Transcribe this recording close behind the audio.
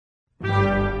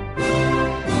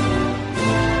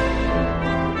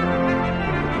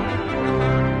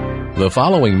The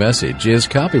following message is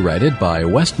copyrighted by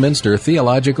Westminster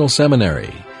Theological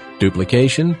Seminary.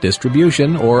 Duplication,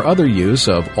 distribution, or other use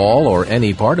of all or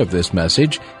any part of this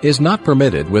message is not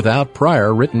permitted without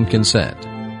prior written consent.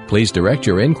 Please direct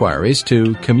your inquiries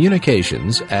to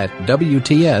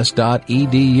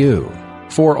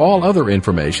communications@wts.edu. For all other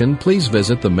information, please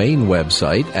visit the main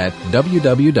website at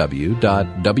www.wts.edu.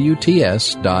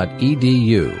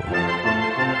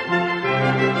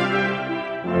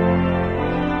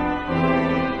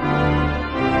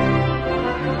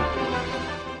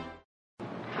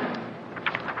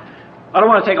 I don't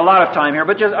want to take a lot of time here,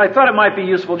 but I thought it might be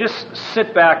useful. Just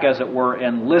sit back, as it were,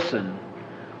 and listen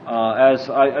as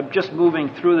I'm just moving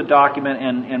through the document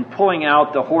and pulling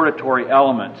out the hortatory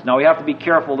elements. Now, we have to be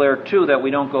careful there, too, that we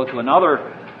don't go to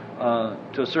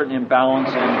to a certain imbalance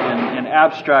and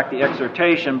abstract the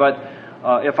exhortation. But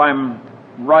if I'm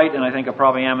right, and I think I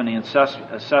probably am in the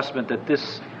assessment that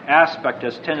this aspect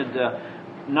has tended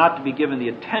not to be given the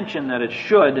attention that it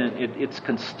should, its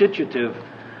constitutive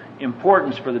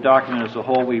importance for the document as a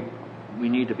whole, we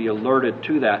need to be alerted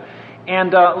to that.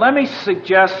 And let me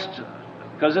suggest,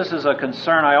 because this is a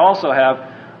concern I also have,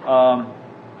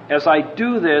 as I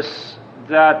do this,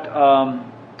 that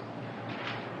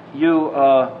you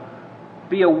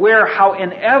be aware how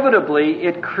inevitably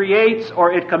it creates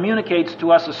or it communicates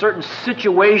to us a certain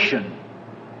situation.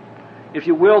 If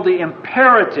you will, the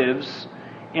imperatives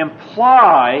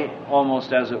imply,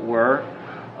 almost as it were,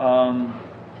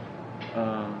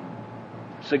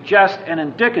 suggest an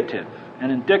indicative.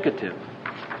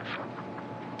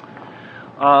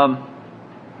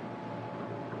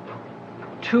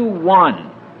 2:1.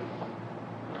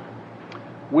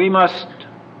 We must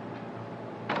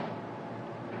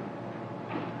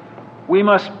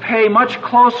pay much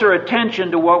closer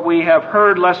attention to what we have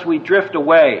heard, lest we drift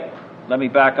away. Let me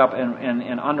back up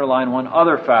and underline one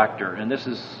other factor, and this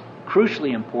is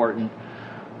crucially important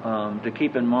to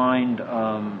keep in mind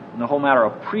the whole matter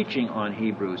of preaching on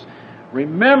Hebrews.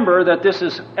 Remember that this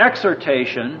is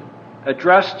exhortation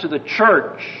addressed to the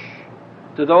church,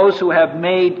 to those who have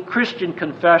made Christian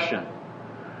confession.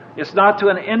 It's not to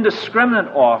an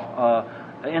indiscriminate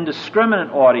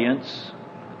audience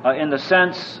in the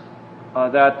sense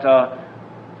that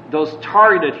those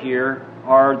targeted here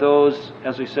are those,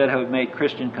 as we said, who have made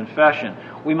Christian confession.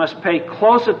 We must pay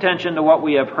close attention to what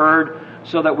we have heard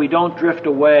so that we don't drift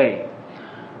away.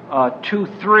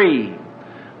 2:3.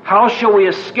 How shall we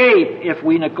escape if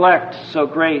we neglect so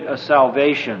great a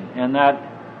salvation? And that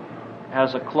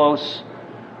has a close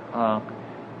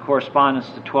correspondence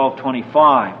to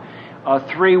 12:25.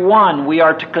 3:1. We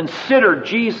are to consider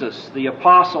Jesus, the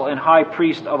apostle and high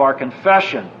priest of our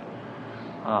confession.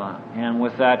 And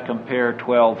with that compare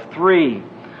 12:3.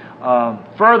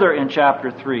 Further in chapter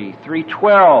 3,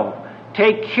 3:12.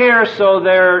 Take care so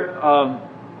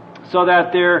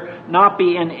that there not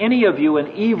be in any of you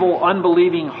an evil,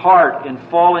 unbelieving heart in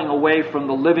falling away from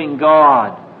the living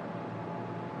God.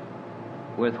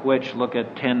 With which, look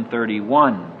at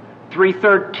 10:31.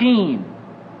 3:13.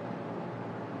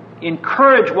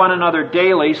 Encourage one another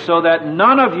daily so that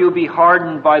none of you be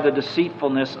hardened by the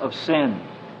deceitfulness of sin.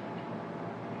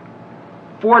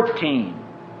 14.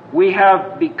 We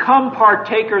have become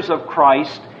partakers of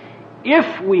Christ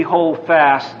if we hold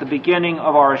fast the beginning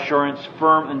of our assurance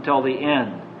firm until the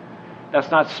end. That's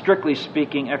not strictly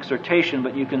speaking exhortation,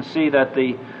 but you can see that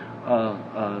the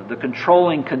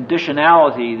controlling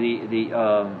conditionality,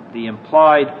 the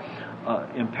implied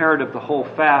imperative to hold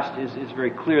fast is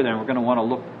very clear there, and we're going to want to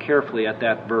look carefully at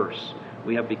that verse.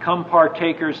 We have become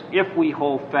partakers if we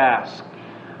hold fast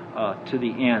to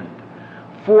the end.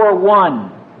 4:1.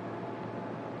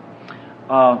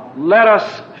 Let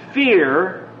us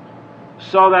fear,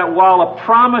 so that while a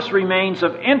promise remains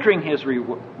of entering his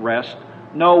rest,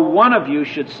 no one of you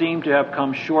should seem to have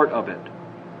come short of it.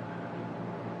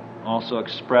 Also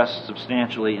expressed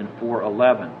substantially in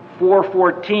 4:11.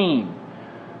 4:14.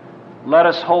 Let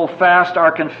us hold fast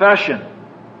our confession,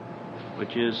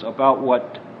 which is about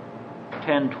what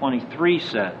 10:23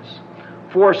 says.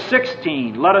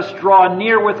 4:16. Let us draw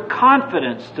near with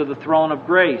confidence to the throne of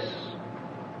grace.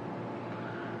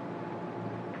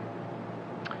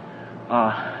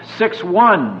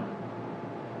 6:1.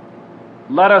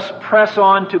 Let us press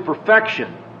on to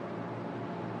perfection,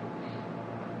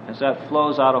 as that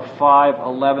flows out of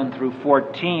 5:11 through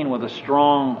 14 with a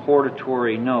strong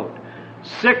hortatory note.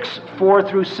 6:4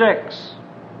 through 6.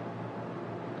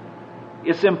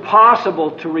 It's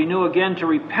impossible to renew again to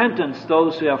repentance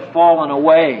those who have fallen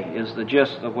away, is the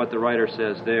gist of what the writer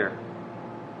says there.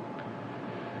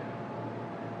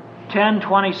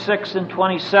 10:26 and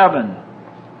 27.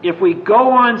 If we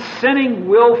go on sinning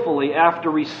willfully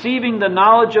after receiving the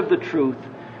knowledge of the truth,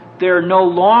 there no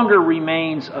longer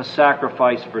remains a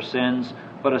sacrifice for sins,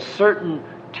 but a certain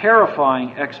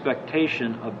terrifying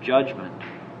expectation of judgment.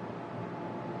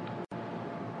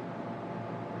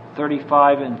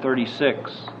 35 and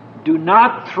 36. Do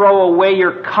not throw away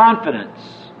your confidence,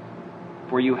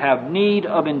 for you have need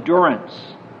of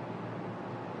endurance.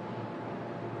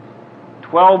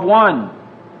 12:1.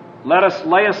 Let us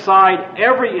lay aside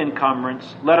every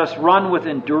encumbrance. Let us run with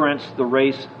endurance the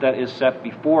race that is set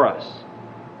before us.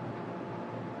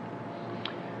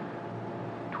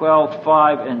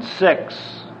 12:5 and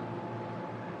 6.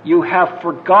 You have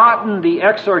forgotten the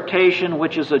exhortation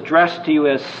which is addressed to you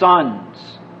as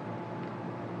sons.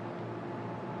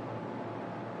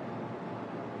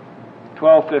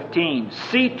 12:15.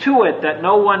 See to it that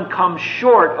no one comes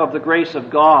short of the grace of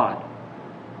God.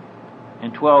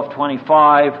 And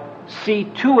 12:25. See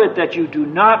to it that you do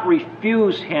not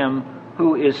refuse him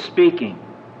who is speaking.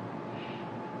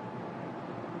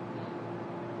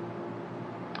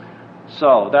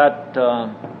 So that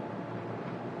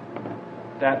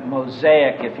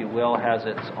mosaic, if you will, has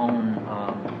its own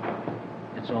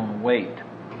weight.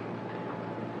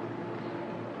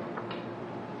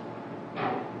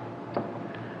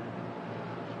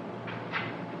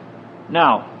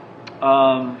 Now,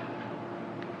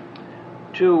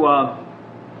 to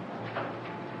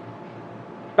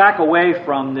back away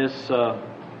from this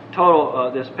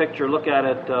this picture, look at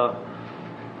it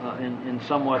in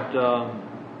somewhat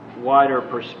wider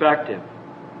perspective.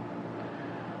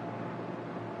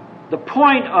 The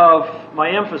point of my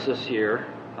emphasis here,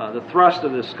 the thrust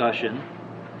of the discussion,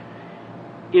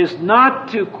 is not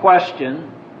to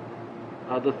question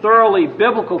the thoroughly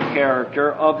biblical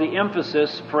character of the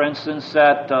emphasis, for instance,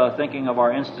 that, thinking of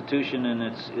our institution and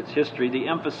its history, the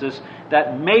emphasis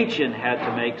that Machen had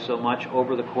to make so much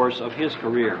over the course of his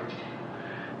career.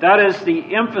 That is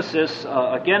the emphasis,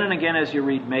 again and again as you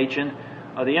read Machen,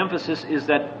 the emphasis is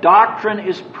that doctrine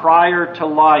is prior to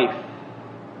life.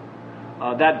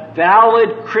 That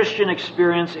valid Christian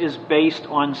experience is based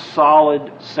on solid,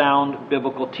 sound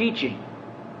biblical teaching.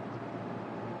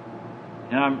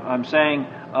 And I'm saying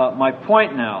my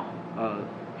point now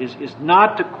is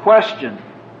not to question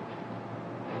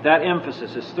that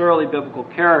emphasis, its thoroughly biblical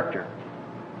character.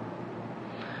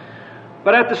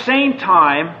 But at the same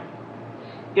time,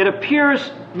 it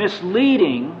appears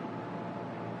misleading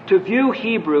to view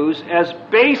Hebrews as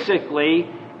basically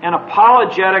an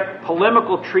apologetic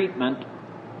polemical treatment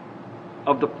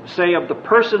of the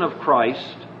person of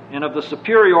Christ and of the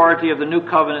superiority of the new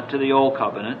covenant to the old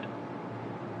covenant.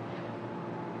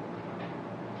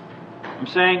 I'm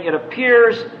saying it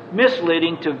appears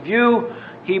misleading to view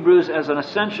Hebrews as an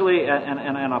essentially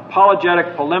an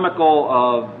apologetic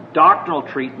polemical doctrinal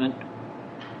treatment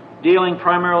dealing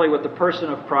primarily with the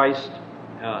person of Christ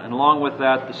and along with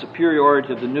that the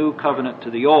superiority of the new covenant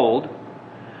to the old.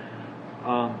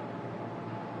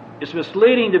 It's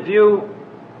misleading to view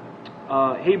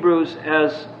Hebrews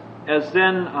as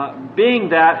then being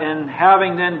that and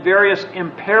having then various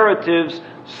imperatives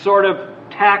sort of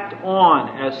tacked on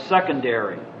as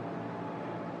secondary.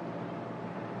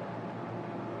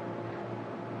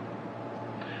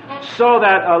 So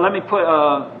that, let me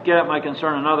get at my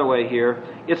concern another way here.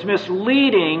 It's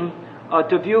misleading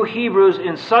to view Hebrews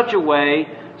in such a way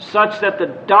such that the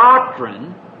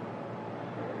doctrine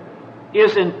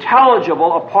is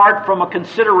intelligible apart from a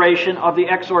consideration of the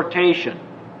exhortation.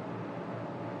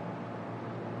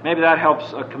 Maybe that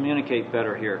helps communicate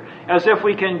better here. As if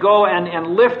we can go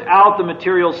and lift out the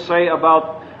materials, say,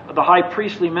 about the high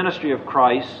priestly ministry of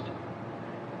Christ,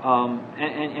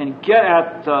 and get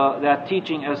at that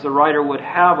teaching as the writer would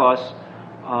have us,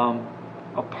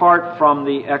 apart from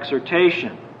the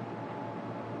exhortation.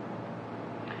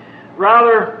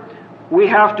 Rather, we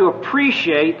have to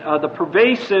appreciate the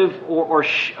pervasive,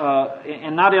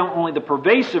 and not only the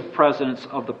pervasive presence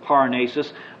of the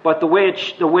Parnesis, but the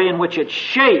way in which it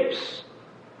shapes,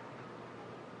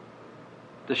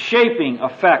 the shaping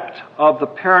effect of the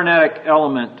paranetic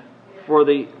element for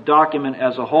the document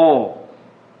as a whole.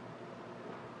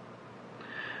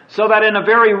 So that in a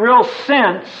very real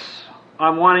sense,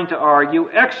 I'm wanting to argue,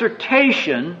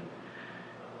 exhortation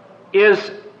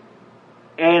is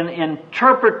an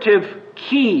interpretive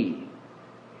key,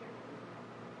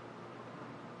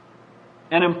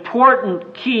 an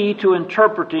important key to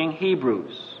interpreting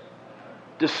Hebrews,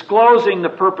 disclosing the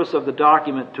purpose of the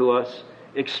document to us,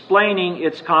 explaining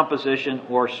its composition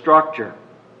or structure.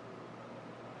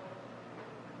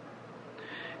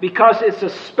 Because it's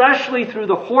especially through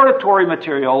the hortatory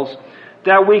materials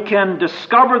that we can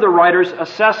discover the writer's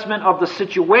assessment of the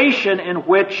situation in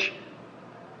which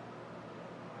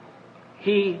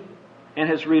he and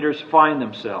his readers find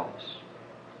themselves.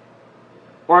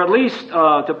 Or at least,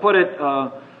 to put it,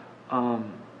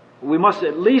 we must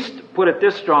at least put it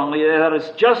this strongly, that it's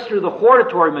just through the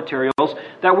hortatory materials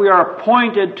that we are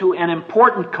pointed to an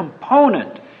important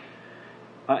component,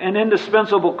 an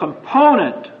indispensable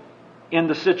component in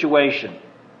the situation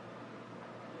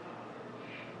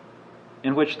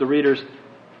in which the readers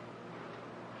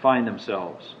find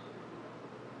themselves.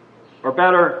 Or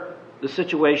better, the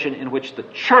situation in which the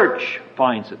church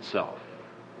finds itself.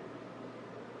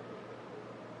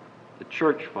 The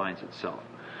church finds itself.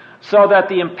 So that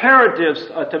the imperatives,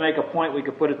 to make a point, we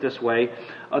could put it this way,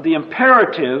 the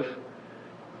imperative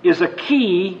is a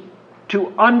key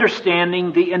to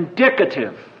understanding the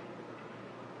indicative.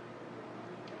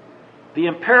 The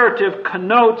imperative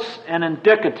connotes an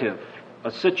indicative,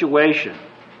 a situation.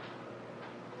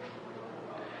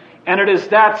 And it is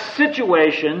that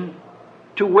situation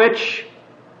to which,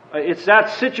 it's that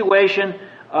situation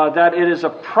that it is a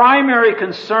primary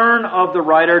concern of the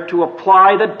writer to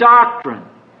apply the doctrine.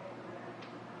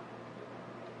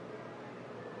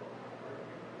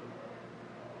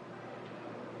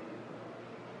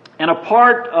 And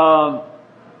apart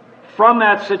from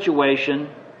that situation,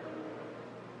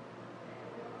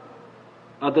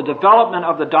 the development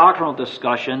of the doctrinal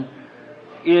discussion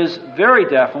is very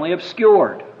definitely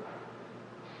obscured.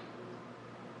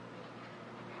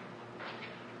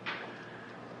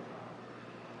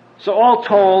 So all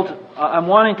told, I'm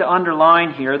wanting to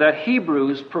underline here that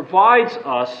Hebrews provides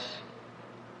us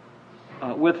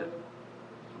with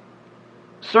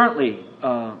certainly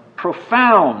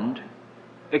profound,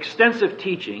 extensive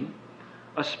teaching,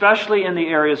 especially in the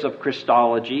areas of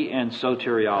Christology and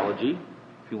soteriology,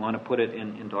 if you want to put it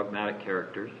in dogmatic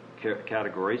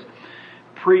categories.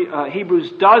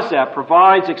 Hebrews does that,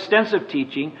 provides extensive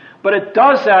teaching, but it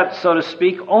does that, so to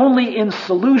speak, only in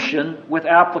solution with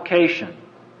application.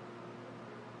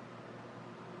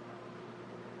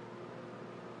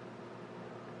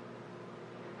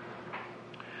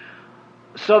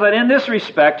 So that in this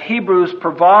respect, Hebrews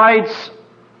provides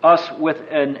us with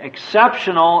an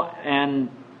exceptional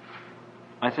and,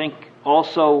 I think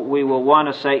also we will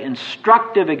want to say,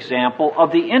 instructive example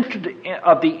of the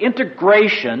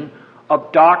integration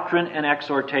of doctrine and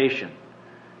exhortation.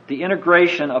 The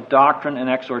integration of doctrine and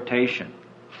exhortation.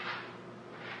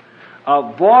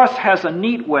 Voss has a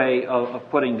neat way of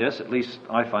putting this, at least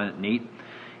I find it neat.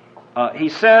 He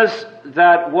says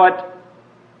that what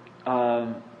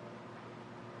the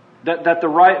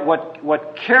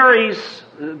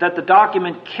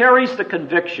document carries the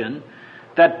conviction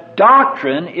that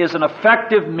doctrine is an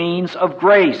effective means of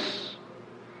grace.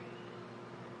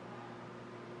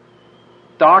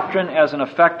 Doctrine as an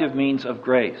effective means of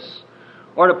grace.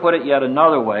 Or to put it yet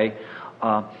another way,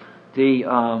 the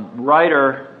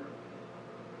writer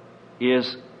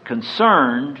is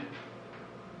concerned,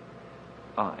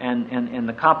 and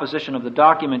the composition of the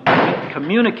document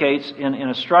communicates in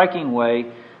a striking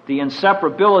way the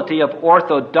inseparability of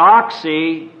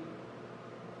orthodoxy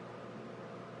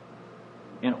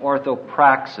in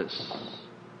orthopraxis.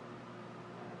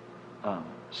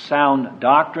 Sound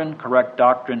doctrine,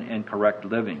 and correct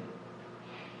living.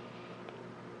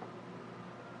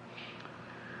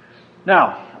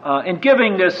 Now, in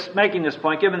making this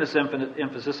point, giving this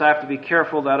emphasis, I have to be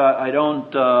careful that I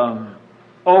don't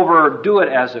overdo it,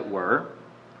 as it were.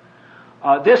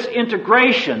 This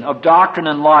integration of doctrine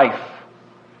and life,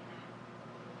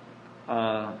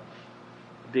 the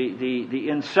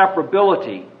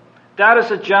inseparability, that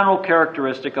is a general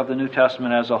characteristic of the New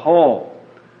Testament as a whole.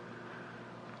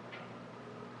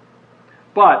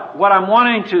 But what I'm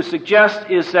wanting to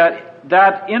suggest is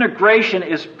that integration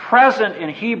is present in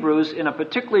Hebrews in a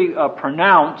particularly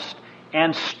pronounced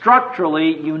and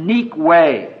structurally unique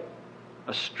way.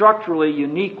 A structurally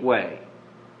unique way.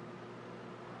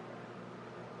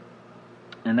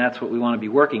 And that's what we want to be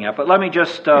working at. But let me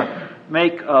just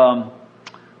make a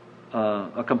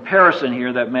comparison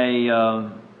here that may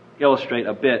illustrate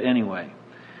a bit anyway.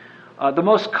 The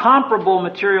most comparable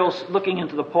materials, looking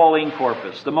into the Pauline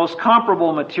corpus, the most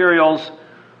comparable materials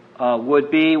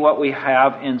would be what we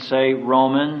have in, say,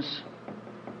 Romans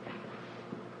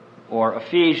or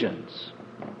Ephesians.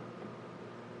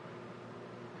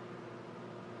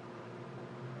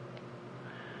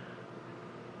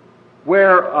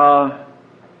 Where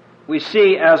we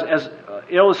see, as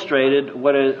illustrated,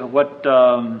 what is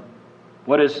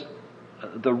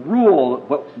the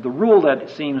rule. The rule that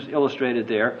seems illustrated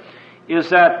there is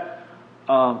that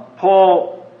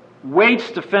Paul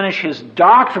waits to finish his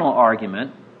doctrinal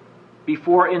argument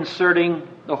before inserting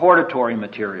the hortatory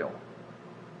material,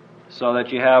 so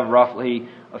that you have roughly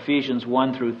Ephesians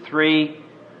 1 through 3,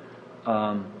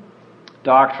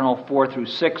 doctrinal 4 through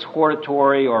 6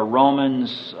 hortatory, or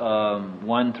Romans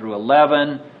 1 through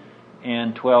 11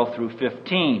 and 12 through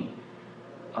 15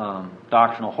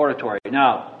 doctrinal hortatory.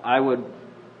 Now, I would,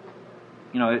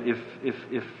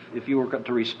 if you were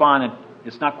to respond,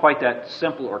 it's not quite that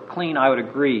simple or clean. I would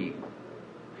agree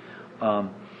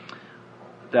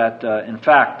that in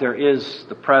fact there is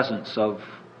the presence of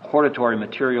hortatory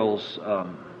materials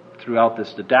throughout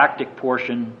this didactic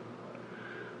portion,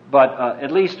 but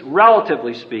at least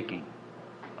relatively speaking,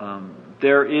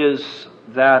 there is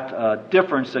that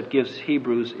difference that gives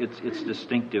Hebrews its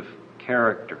distinctive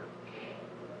character.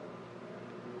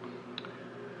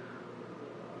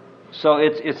 So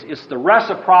it's the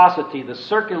reciprocity, the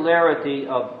circularity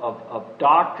of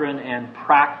doctrine and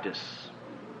practice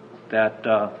that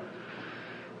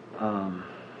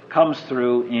comes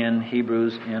through in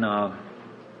Hebrews in a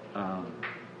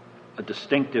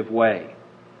distinctive way.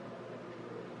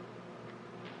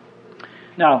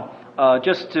 Now,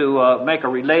 just to make a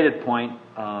related point,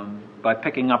 by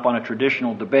picking up on a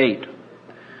traditional debate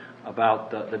about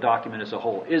the document as a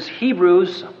whole, is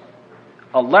Hebrews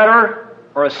a letter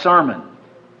or a sermon?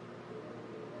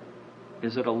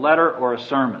 Is it a letter or a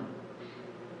sermon?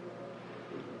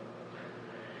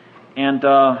 And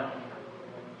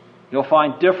you'll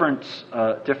find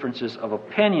differences of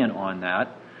opinion on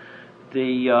that.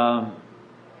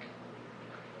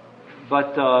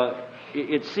 But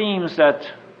it seems that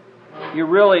you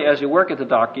really, as you work at the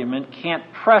document,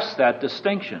 can't press that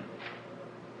distinction.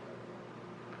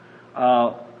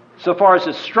 So far as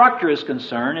its structure is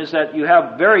concerned, is that you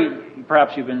have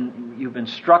perhaps you've been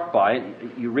struck by it.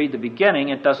 You read the beginning;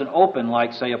 it doesn't open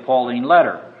like, say, a Pauline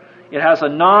letter. It has a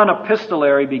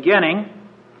non-epistolary beginning,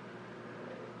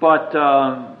 but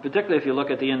particularly if you look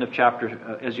at the end of chapter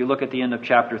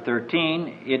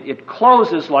 13, it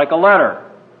closes like a letter,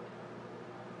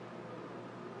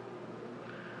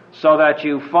 so that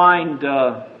you find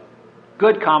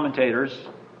good commentators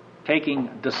taking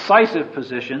decisive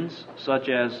positions, such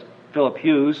as Philip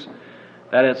Hughes,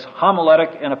 that it's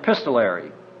homiletic and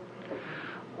epistolary.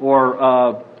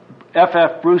 Or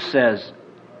F.F. Bruce says,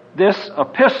 this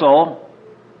epistle,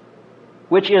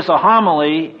 which is a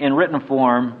homily in written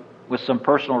form with some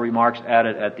personal remarks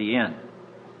added at the end.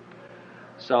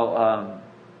 So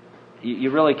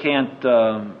you really can't,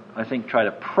 I think, try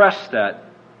to press that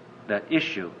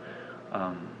issue.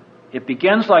 It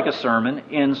begins like a sermon,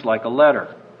 ends like a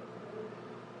letter.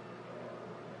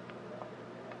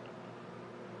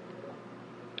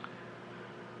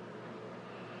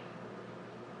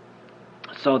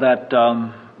 So that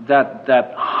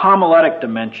homiletic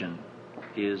dimension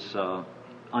is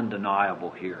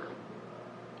undeniable here.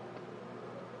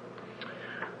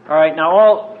 All right, now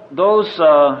all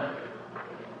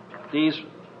these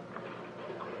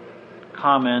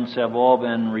comments have all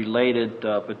been related,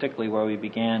 particularly where we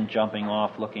began jumping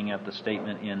off, looking at the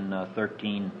statement in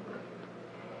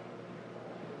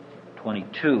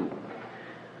 13:22.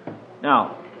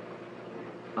 Now,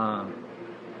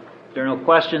 there are no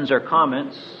questions or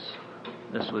comments.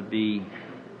 This would be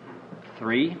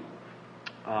 3.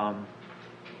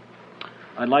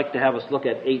 I'd like to have us look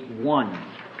at 8:1.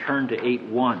 Turn to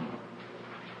 8:1.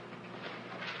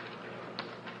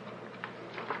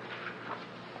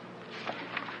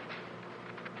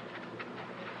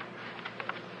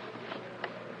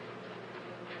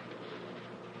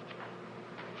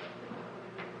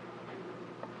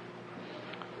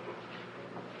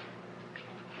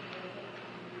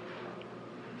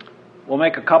 We'll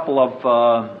make a couple of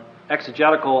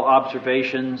exegetical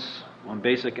observations on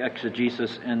basic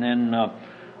exegesis, and then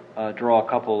draw a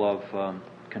couple of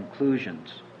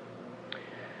conclusions.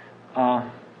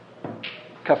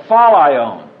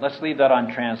 Kephalion. Let's leave that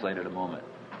untranslated a moment.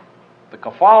 The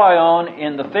kephalion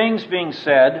in the things being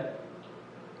said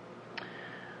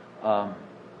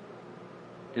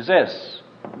is this: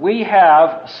 we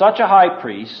have such a high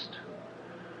priest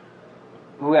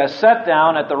who has sat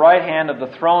down at the right hand of the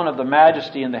throne of the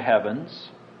majesty in the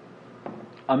heavens,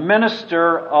 a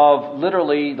minister of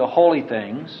literally the holy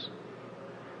things,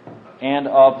 and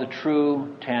of the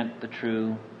true tent, the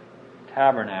true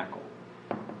tabernacle.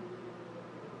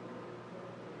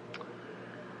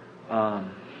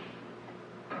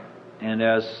 And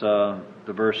as the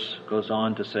verse goes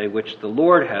on to say, which the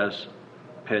Lord has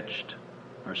pitched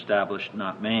or established,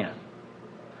 not man.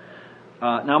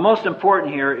 Now, most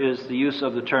important here is the use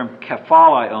of the term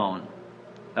kephalion.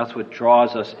 That's what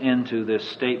draws us into this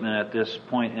statement at this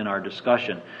point in our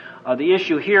discussion. The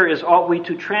issue here is, ought we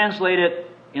to translate it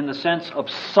in the sense of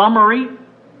summary,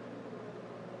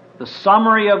 the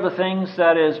summary of the things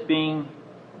that is being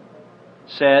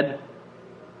said,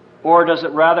 or does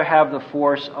it rather have the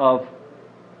force of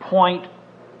point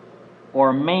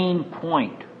or main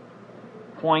point?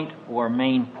 Point or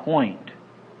main point.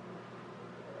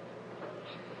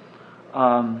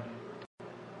 Now,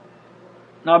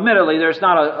 admittedly, there's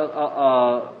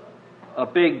not a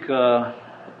big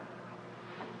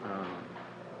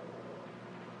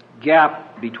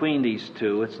gap between these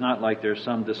two. It's not like there's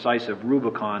some decisive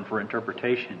Rubicon for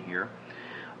interpretation here.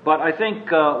 But I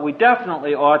think we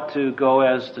definitely ought to go,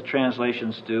 as the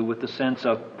translations do, with the sense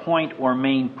of point or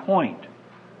main point.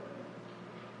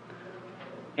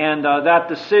 And that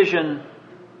decision,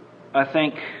 I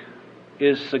think,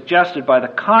 is suggested by the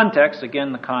context.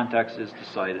 Again, the context is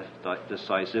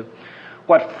decisive.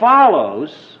 What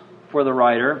follows for the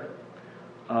writer,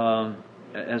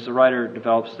 as the writer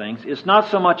develops things, is not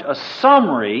so much a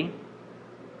summary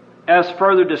as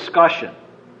further discussion,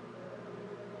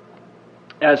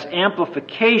 as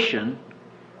amplification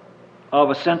of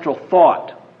a central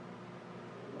thought.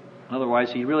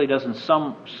 Otherwise, he really doesn't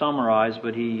summarize,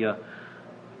 but he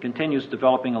continues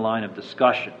developing a line of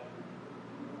discussion.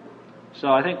 So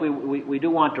I think we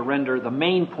do want to render the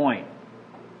main point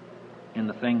in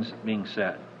the things being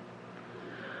said.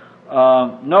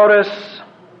 Notice,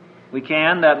 we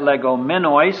can, that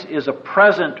legomenos is a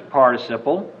present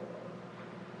participle.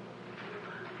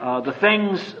 The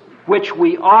things which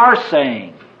we are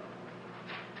saying,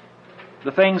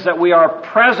 the things that we are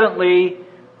presently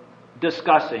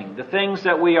discussing, the things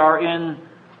that we are in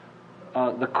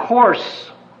the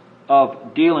course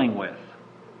of dealing with.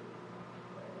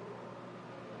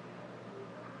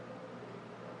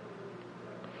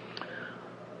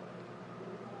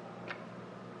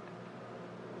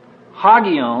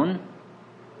 Hagion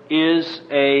is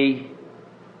a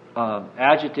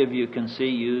adjective you can see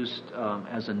used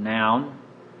as a noun,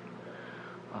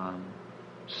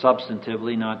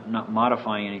 substantively, not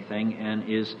modifying anything, and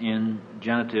is in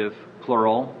genitive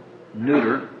plural,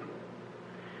 neuter.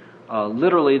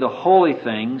 Literally the holy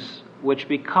things, which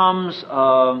becomes,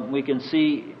 we can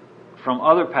see from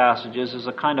other passages, is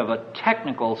a kind of a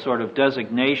technical sort of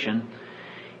designation,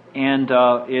 and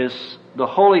is the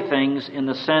holy things in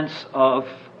the sense of,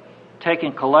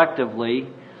 taken collectively,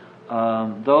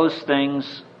 those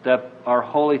things that are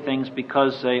holy things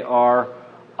because they are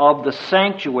of the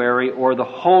sanctuary or the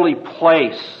holy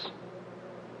place.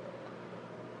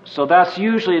 So that's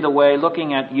usually the way,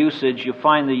 looking at usage, you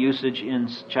find the usage in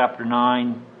chapter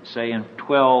 9, say in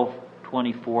 12,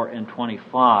 24, and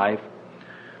 25.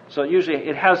 So usually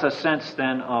it has a sense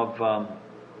then of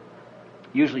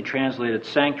usually translated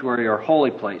sanctuary or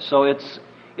holy place. So it's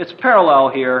parallel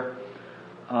here.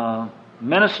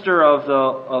 Minister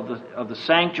of the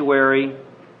sanctuary,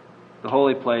 the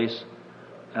holy place,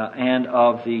 and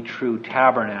of the true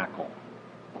tabernacle.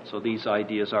 So these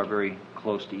ideas are very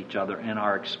close to each other and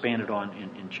are expanded on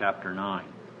in chapter 9.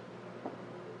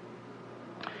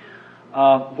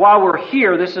 While we're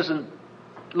here, this isn't,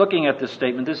 looking at this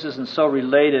statement, this isn't so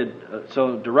related,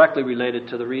 so directly related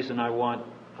to the reason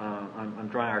I'm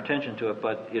drawing our attention to it,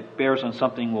 but it bears on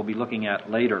something we'll be looking at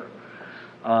later.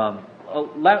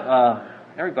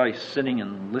 Everybody's sitting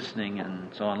and listening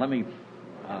and so on. Let me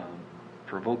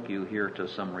provoke you here to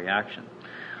some reaction.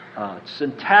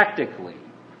 Syntactically,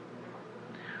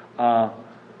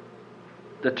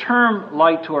 the term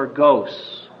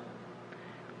liturgos,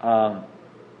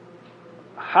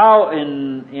 how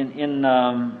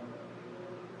in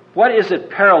what is it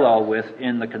parallel with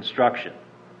in the construction?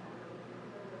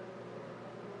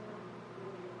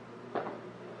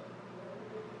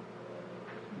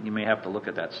 You may have to look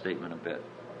at that statement a bit.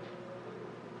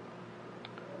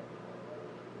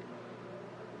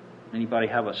 Anybody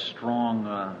have a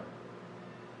strong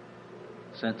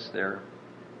sense there?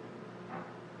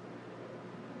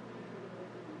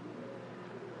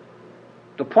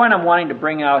 The point I'm wanting to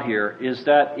bring out here is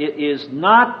that it is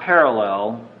not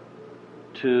parallel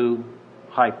to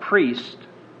high priest,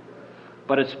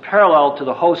 but it's parallel to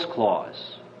the host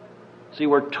clause. See,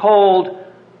 we're told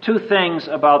two things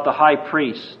about the high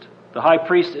priest. The high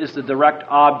priest is the direct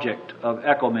object of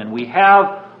echomen. We have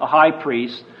a high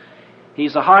priest.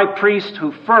 He's a high priest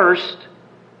who first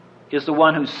is the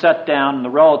one who's set down in the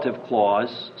relative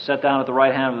clause, set down at the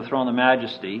right hand of the throne of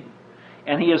majesty.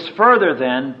 And he is further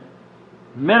then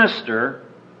minister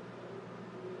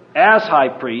as high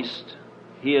priest.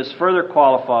 He is further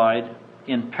qualified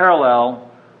in parallel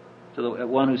to the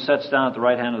one who sets down at the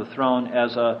right hand of the throne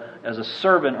as a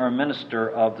servant or minister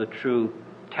of the true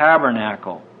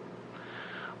tabernacle.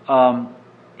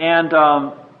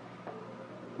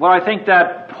 what I think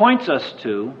that points us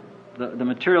to, the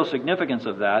material significance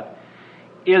of that,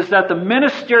 is that the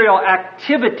ministerial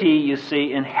activity, you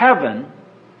see, in heaven,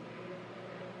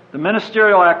 the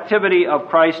ministerial activity of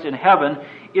Christ in heaven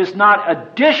is not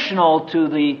additional to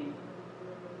the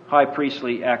high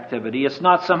priestly activity. It's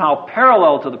not somehow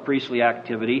parallel to the priestly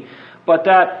activity, but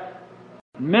that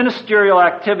ministerial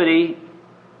activity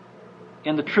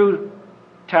in the true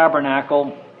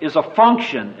tabernacle is a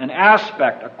function, an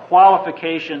aspect, a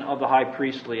qualification of the high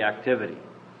priestly activity.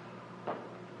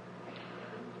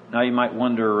 Now you might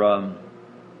wonder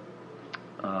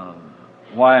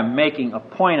why I'm making a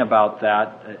point about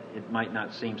that. It might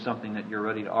not seem something that you're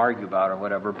ready to argue about or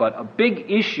whatever, but a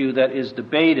big issue that is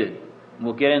debated, and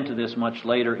we'll get into this much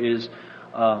later, is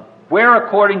where,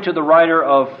 according to the writer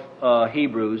of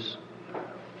Hebrews,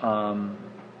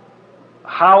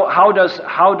 how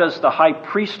does the high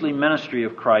priestly ministry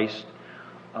of Christ,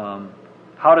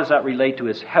 how does that relate to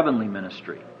his heavenly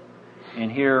ministry?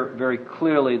 And here, very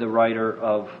clearly, the writer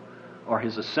of, or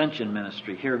his ascension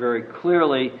ministry, here very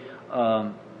clearly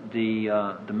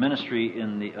the ministry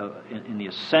in the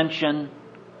ascension,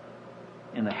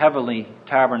 in the heavenly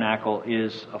tabernacle,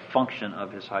 is a function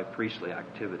of his high priestly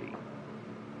activity.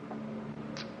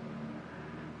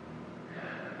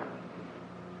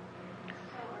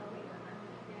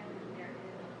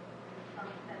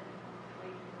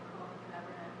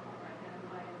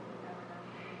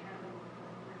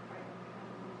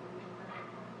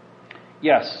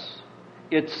 Yes,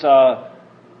 it's Voss.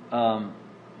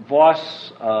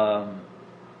 The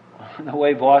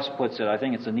way Voss puts it, I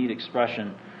think it's a neat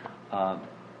expression.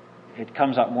 It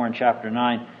comes up more in chapter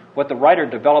 9. What the writer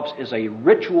develops is a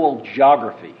ritual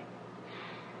geography.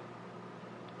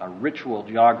 A ritual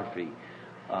geography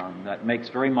that makes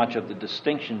very much of the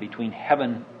distinction between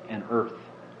heaven and earth,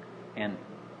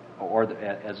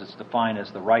 as it's defined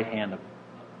as the right hand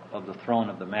of the throne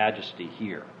of the majesty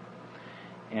here.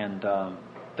 And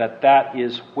that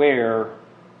is where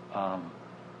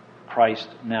Christ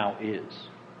now is.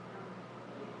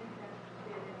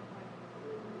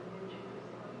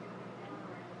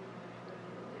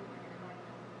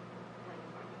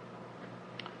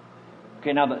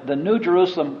 Okay, now the New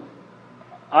Jerusalem,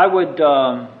 I would,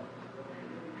 the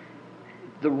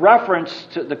reference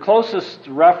to, the closest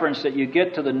reference that you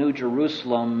get to the New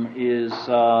Jerusalem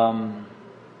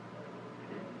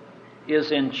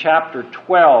is in chapter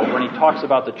 12 when he talks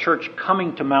about the church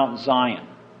coming to Mount Zion.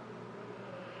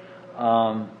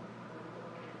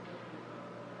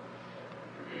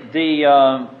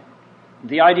 The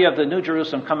idea of the New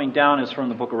Jerusalem coming down is from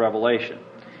the book of Revelation.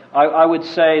 I would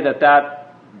say that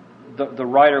the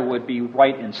writer would be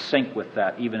right in sync with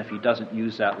that, even if he doesn't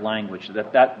use that language.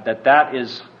 That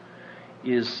is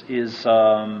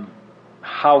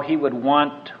how he would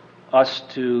want us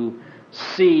to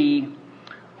see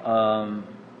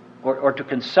or to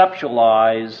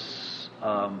conceptualize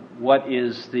what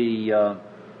is the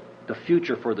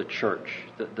future for the church.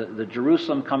 The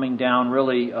Jerusalem coming down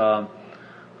really,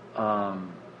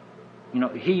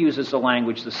 he uses the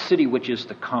language, the city which is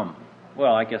to come.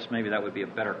 Well, I guess maybe that would be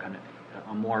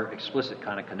a more explicit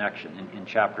kind of connection in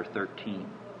chapter 13.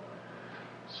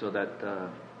 So that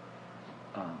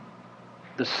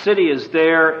the city is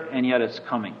there and yet it's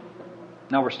coming.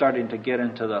 Now we're starting to get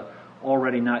into the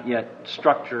already not yet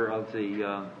structure of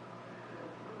the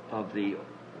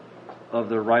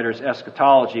writer's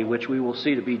eschatology, which we will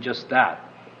see to be just that.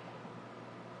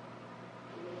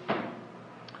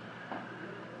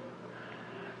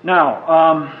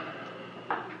 Now,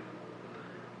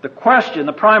 the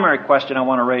primary question I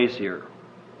want to raise here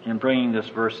in bringing this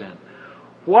verse in,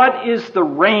 what is the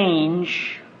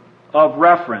range of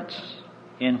reference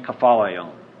in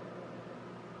Kephaleon?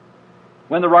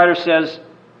 When the writer says,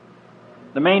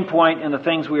 the main point in the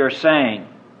things we are saying,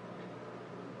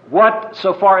 what,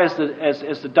 so far as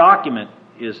the document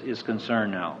is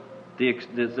concerned now,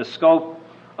 the scope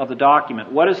of the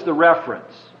document, what is the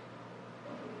reference?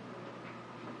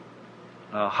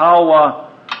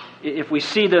 If we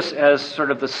see this as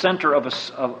sort of the center of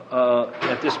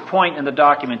at this point in the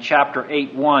document, chapter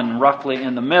 8:1, roughly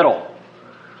in the middle,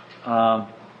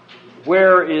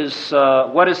 what is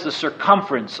the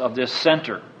circumference of this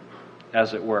center,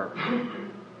 as it were?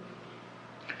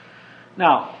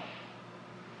 Now,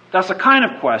 that's a kind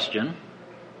of question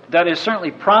that is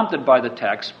certainly prompted by the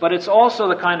text, but it's also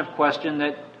the kind of question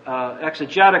that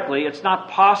exegetically it's not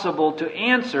possible to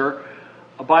answer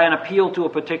by an appeal to a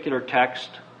particular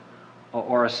text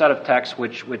or a set of texts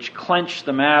which clench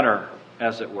the matter,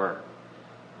 as it were.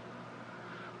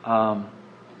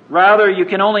 Rather, you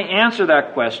can only answer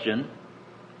that question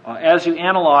as you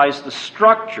analyze the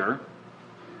structure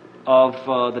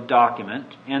of the document,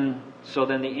 and so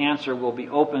then the answer will be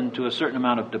open to a certain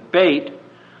amount of debate,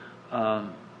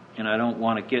 and I don't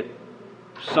want to get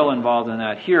so involved in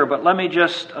that here, but let me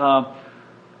just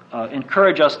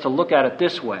encourage us to look at it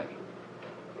this way.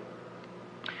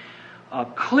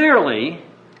 Clearly,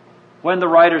 when the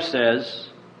writer says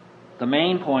the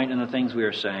main point in the things we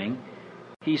are saying,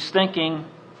 he's thinking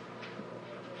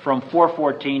from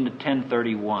 4:14 to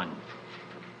 10:31.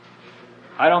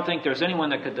 I don't think there's anyone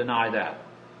that could deny that.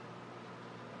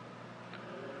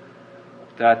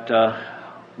 That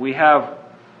we have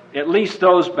at least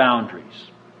those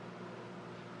boundaries.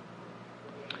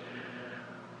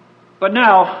 But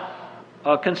now,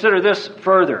 consider this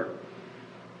further.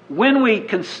 When we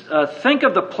think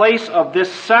of the place of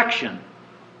this section,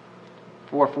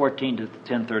 4:14 to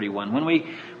 10:31,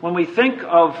 when we think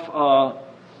of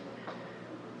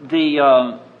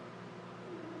the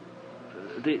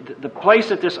place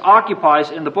that this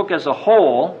occupies in the book as a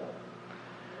whole,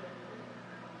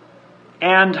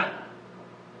 and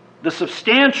the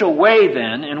substantial way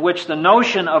then in which the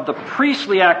notion of the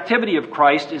priestly activity of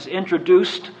Christ is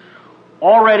introduced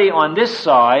already on this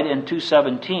side in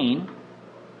 2:17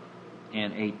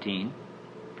 and 18,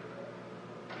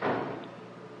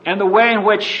 and the way in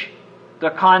which the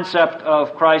concept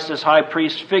of Christ as high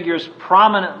priest figures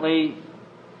prominently,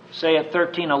 say at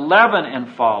 13:11 and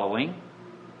following,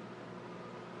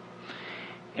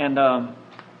 and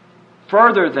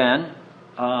further then,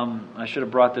 I should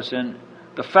have brought this in,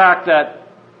 the fact that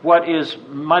what is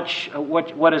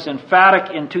emphatic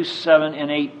in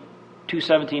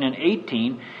 2:17 and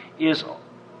 18 is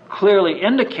clearly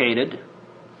indicated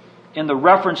in the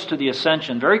reference to the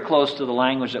ascension, very close to the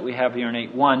language that we have here in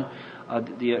 8:1,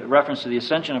 the reference to the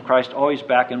ascension of Christ already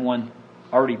back in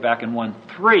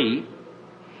 1:3.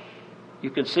 You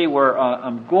can see where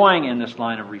I'm going in this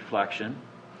line of reflection.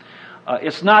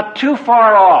 It's not too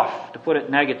far off, to put it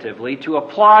negatively, to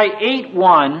apply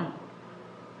 8:1,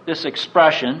 this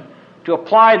expression, to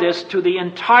apply this to the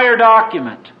entire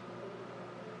document.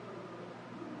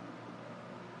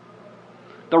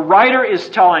 The writer is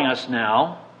telling us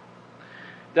now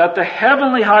that the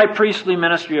heavenly high priestly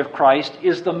ministry of Christ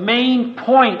is the main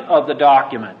point of the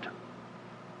document.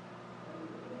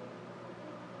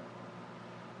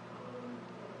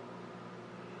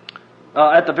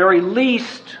 At the very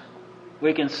least,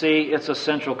 we can see it's a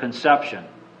central conception.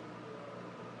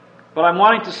 But I'm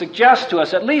wanting to suggest to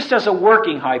us, at least as a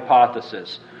working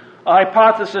hypothesis, a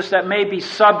hypothesis that may be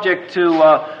subject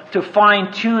to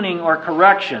fine-tuning or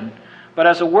correction, but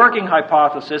as a working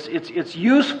hypothesis, it's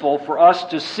useful for us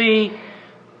to see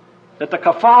that the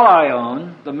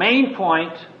kephalion, the main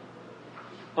point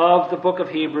of the book of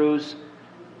Hebrews,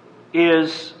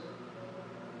 is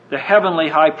the heavenly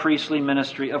high priestly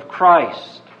ministry of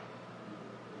Christ.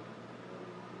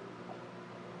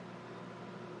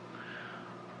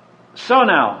 So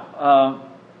now,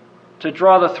 to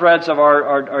draw the threads of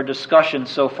our discussion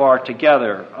so far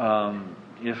together,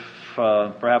 if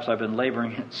perhaps I've been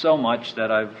laboring it so much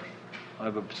that I've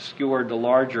obscured the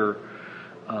larger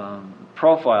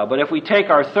profile. But if we take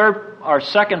our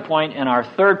second point and our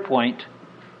third point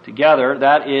together,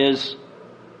 that is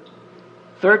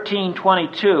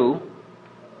 13:22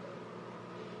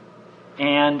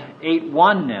 and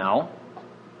 8:1 now,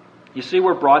 you see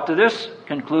we're brought to this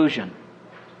conclusion.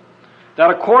 That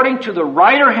according to the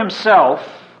writer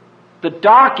himself, the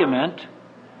document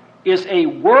is a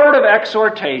word of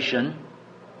exhortation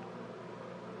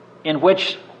in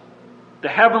which the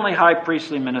heavenly high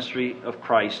priestly ministry of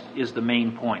Christ is the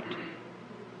main point.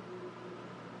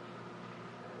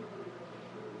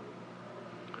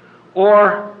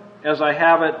 Or, as I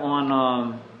have it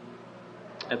on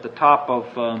at the top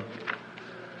of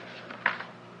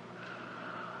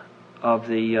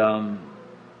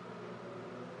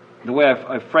the way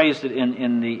I've phrased it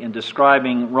in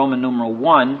describing Roman numeral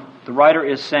 1, the writer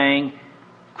is saying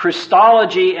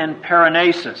Christology and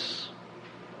Paranesis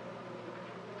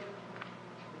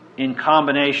in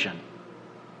combination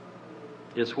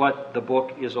is what the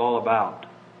book is all about.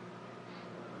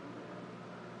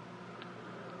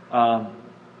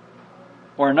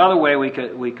 Or another way we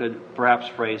could perhaps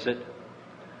phrase it,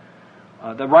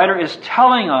 the writer is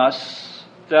telling us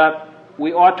that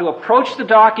we ought to approach the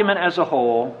document as a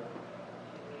whole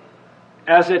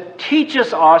as it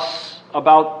teaches us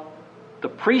about the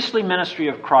priestly ministry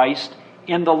of Christ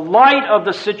in the light of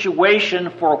the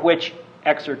situation for which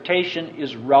exhortation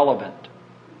is relevant.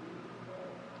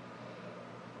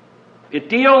 It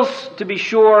deals, to be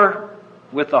sure,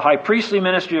 with the high priestly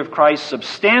ministry of Christ's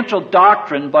substantial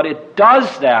doctrine, but it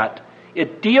does that.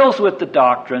 It deals with the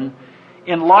doctrine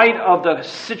in light of the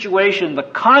situation, the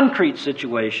concrete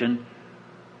situation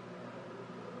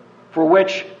for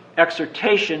which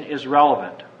exhortation is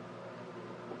relevant.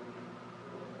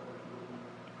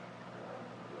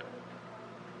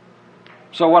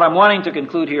 So what I'm wanting to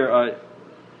conclude here,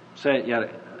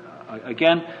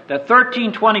 again, that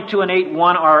 13:22 and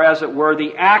 8:1 are, as it were,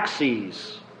 the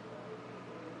axes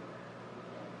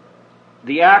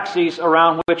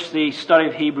around which the study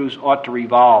of Hebrews ought to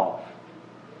revolve,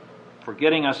 for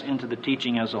getting us into the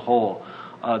teaching as a whole.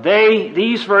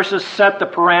 These verses set the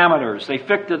parameters. They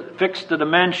fix the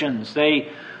dimensions. They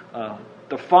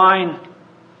define,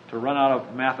 to run out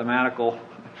of mathematical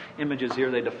images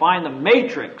here, they define the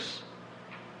matrix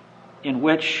in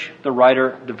which the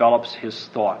writer develops his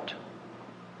thought.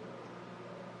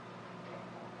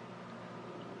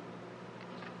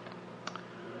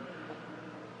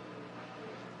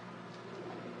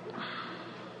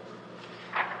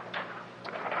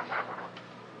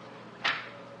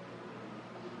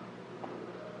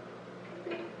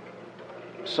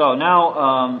 So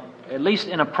now, at least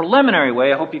in a preliminary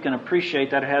way, I hope you can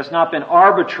appreciate that it has not been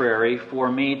arbitrary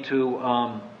for me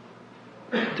to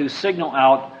signal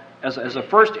out as a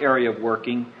first area of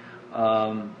working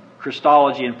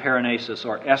Christology and Paranesis,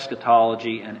 or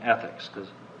eschatology and ethics, because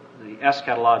the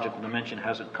eschatological dimension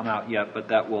hasn't come out yet, but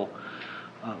that will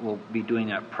be doing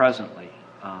that presently.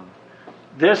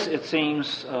 This, it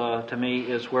seems to me,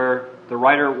 is where the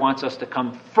writer wants us to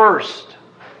come first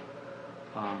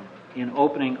in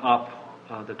opening up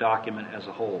the document as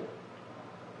a whole.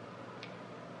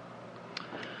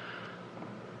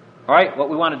 All right, what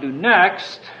we want to do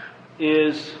next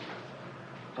is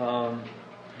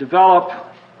develop,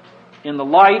 in the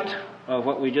light of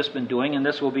what we've just been doing, and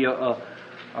this will be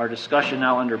our discussion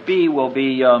now under B, will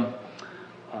be a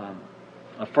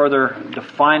further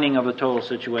defining of the total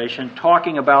situation,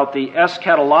 talking about the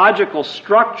eschatological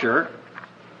structure,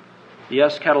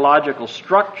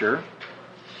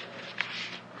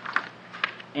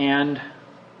 and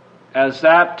as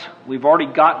that, we've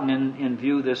already gotten in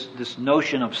view this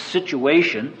notion of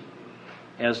situation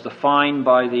as defined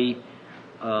by the,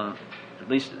 at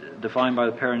least defined by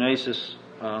the Paranesis.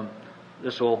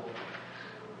 This will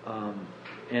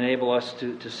enable us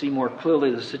to see more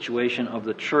clearly the situation of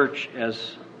the church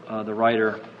as the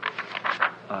writer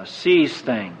sees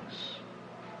things.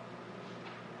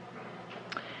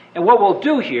 And what we'll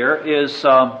do here is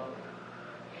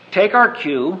take our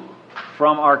cue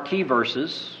from our key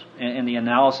verses in the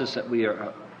analysis that we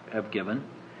have given,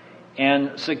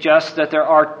 and suggest that there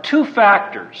are two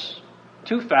factors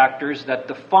that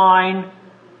define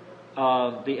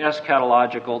the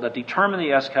eschatological, that determine the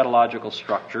eschatological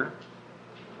structure,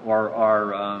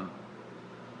 or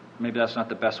maybe that's not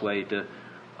the best way to,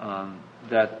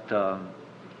 that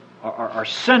are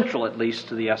central at least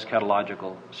to the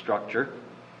eschatological structure,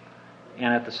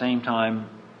 and at the same time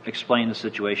explain the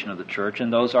situation of the church,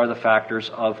 and those are the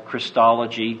factors of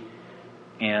Christology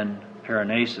and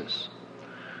Paranesis.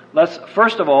 Let's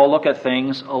first of all look at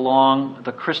things along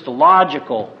the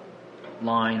Christological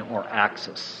line or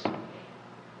axis,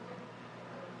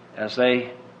 as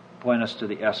they point us to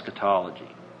the eschatology.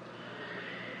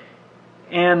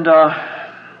 And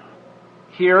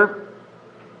here,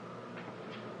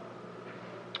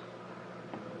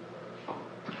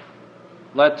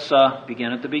 let's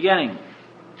begin at the beginning.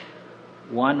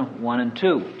 1, 1, and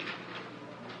 2.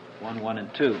 1, 1,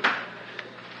 and 2.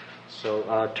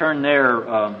 So turn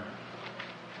there,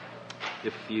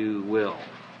 if you will.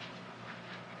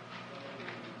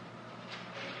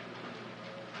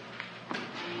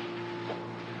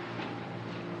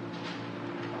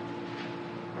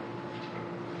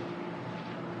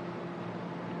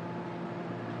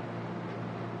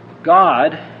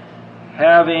 God,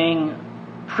 having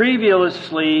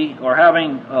previously, or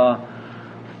having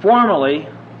formally,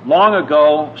 long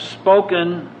ago,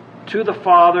 spoken to the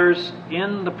fathers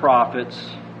in the prophets,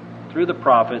 through the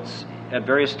prophets, at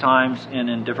various times and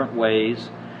in different ways,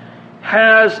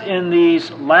 has in these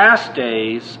last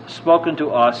days spoken to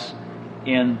us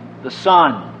in the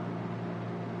Son.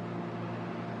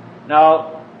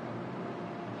 Now,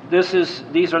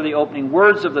 these are the opening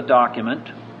words of the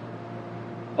document,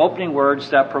 opening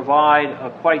words that provide a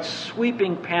quite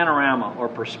sweeping panorama or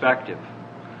perspective.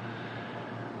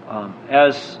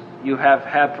 As you have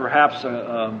had perhaps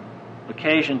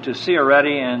occasion to see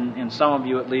already, and some of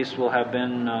you at least will have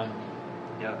been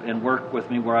and work with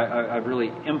me where I've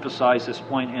really emphasized this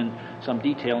point in some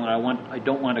detail, and I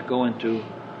don't want to go into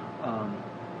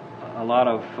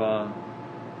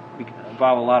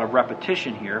involve a lot of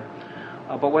repetition here.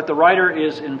 But what the writer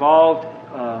is involved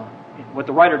what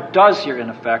the writer does here, in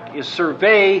effect, is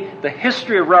survey the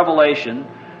history of Revelation,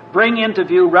 bring into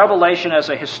view Revelation as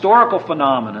a historical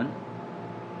phenomenon.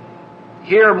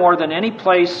 Here, more than any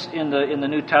place in the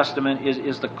New Testament,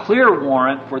 is the clear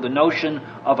warrant for the notion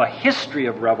of a history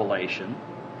of Revelation.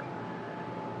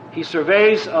 He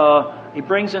surveys, he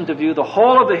brings into view the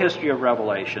whole of the history of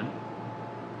Revelation.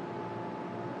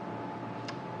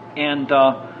 And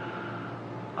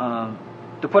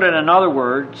to put it in other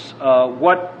words,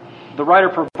 what the writer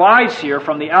provides here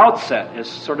from the outset is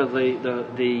sort of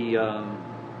the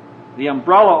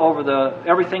umbrella over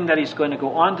everything that he's going to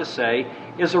go on to say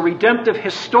is a redemptive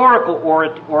historical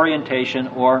orientation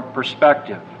or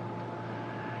perspective.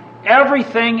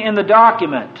 Everything in the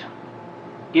document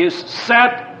is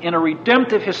set in a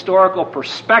redemptive historical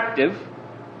perspective,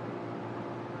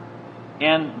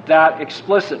 and that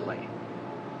explicitly.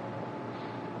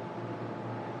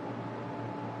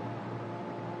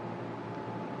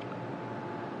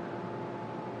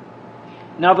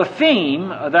 Now, the theme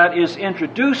that is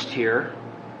introduced here,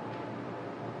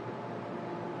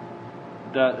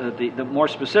 the more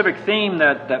specific theme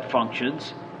that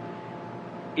functions,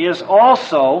 is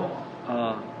also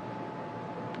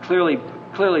clearly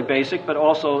basic, but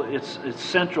also it's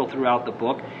central throughout the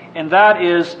book, and that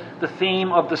is the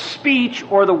theme of the speech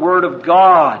or the Word of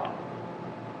God.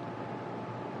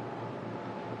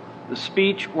 The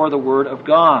speech or the Word of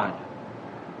God.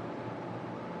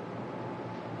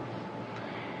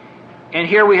 And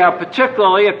here we have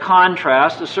particularly a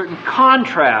certain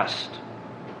contrast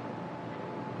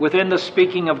within the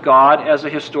speaking of God as a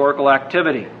historical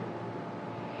activity.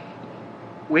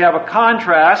 We have a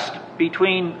contrast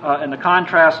between, and the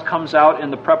contrast comes out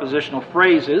in the prepositional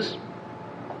phrases.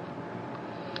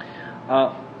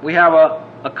 We have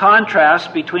a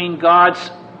contrast between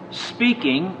God's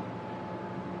speaking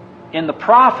in the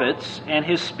prophets and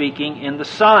His speaking in the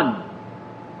Son.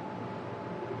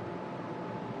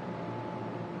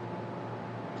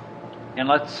 And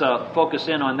let's focus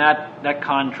in on that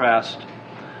contrast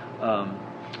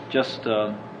just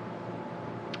a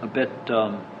bit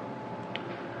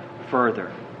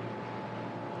further.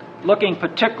 Looking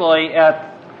particularly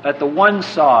at the one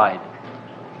side,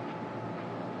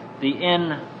 the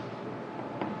in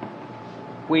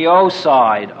huio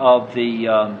side of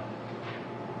the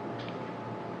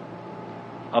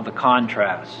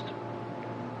contrast.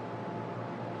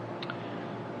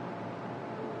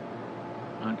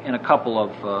 In a couple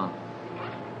of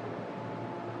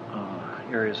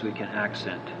areas we can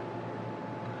accent.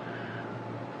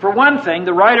 For one thing,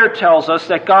 the writer tells us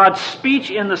that God's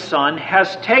speech in the Son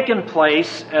has taken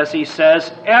place, as he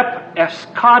says, ep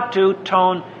eskatu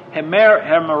ton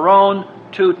hemeron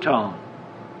tuton.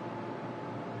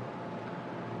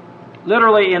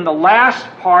 Literally, in the last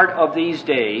part of these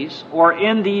days, or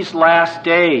in these last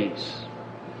days.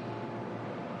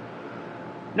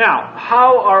 Now,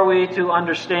 how are we to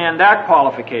understand that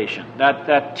qualification,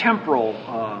 that temporal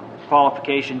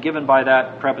qualification given by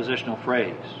that prepositional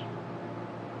phrase?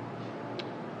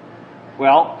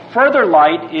 Well, further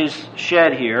light is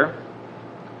shed here,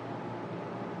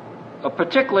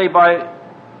 particularly by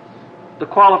the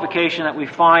qualification that we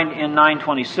find in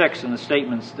 926 in the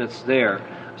statements that's there.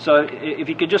 So if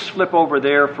you could just flip over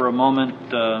there for a moment.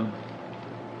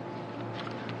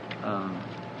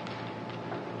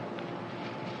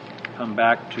 Come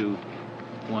back to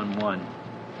 1:1.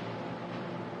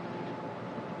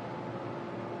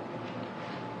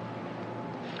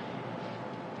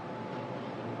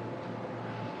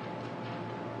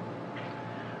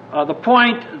 The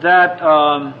point that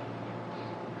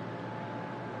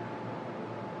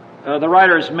the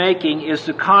writer is making is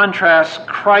to contrast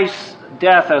Christ's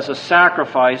death as a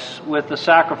sacrifice with the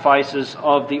sacrifices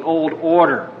of the old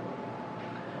order.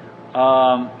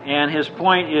 And his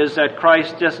point is that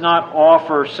Christ does not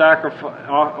offer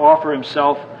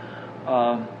himself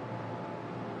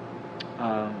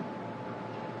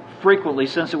frequently,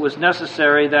 since it was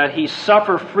necessary that he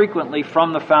suffer frequently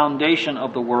from the foundation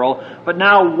of the world. But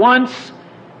now once,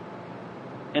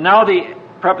 and now the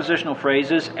prepositional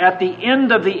phrase is, at the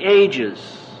end of the ages,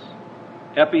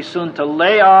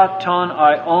 episuntalea ton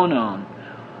ionon.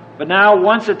 But now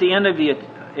once at the end of the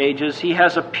ages, he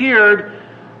has appeared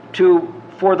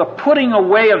for the putting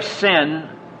away of sin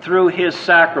through his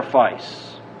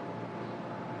sacrifice.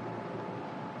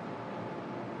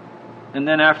 And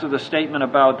then after the statement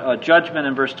about judgment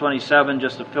in verse 27,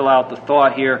 just to fill out the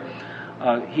thought here,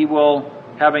 he will,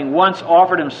 having once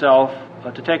offered himself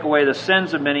to take away the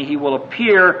sins of many, he will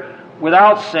appear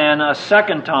without sin a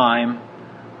second time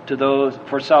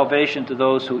for salvation to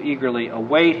those who eagerly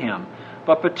await him.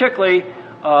 But particularly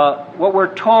what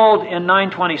we're told in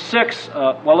 926,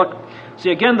 well, look,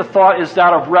 see, again, the thought is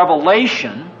that of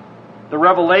revelation, the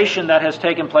revelation that has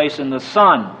taken place in the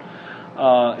Son.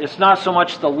 It's not so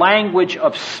much the language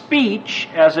of speech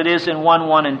as it is in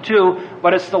 1:1 and 2,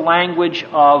 but it's the language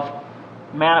of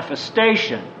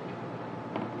manifestation,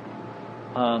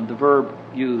 the verb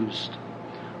used.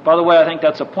 By the way, I think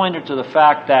that's a pointer to the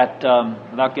fact that,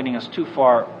 without getting us too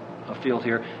far afield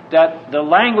here, that the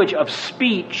language of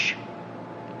speech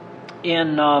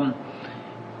in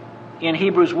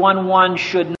Hebrews 1:1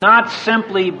 should not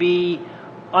simply be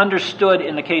understood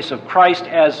in the case of Christ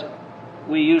as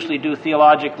we usually do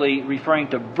theologically, referring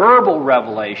to verbal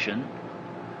revelation,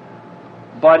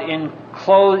 but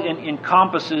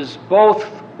encompasses both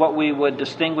what we would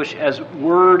distinguish as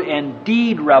word and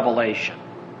deed revelation.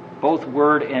 Both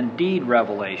word and deed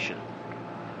revelation.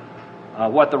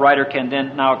 What the writer can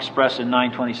then now express in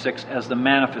 926 as the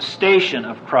manifestation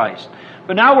of Christ.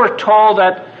 But now we're told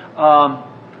that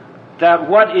that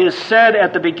what is said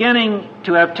at the beginning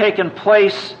to have taken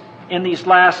place in these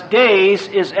last days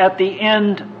is at the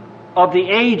end of the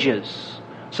ages.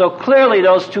 So clearly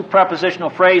those two prepositional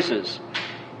phrases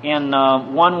in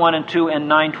 1:1 and 2 and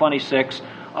 926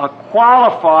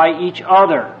 qualify each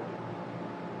other.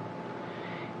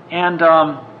 And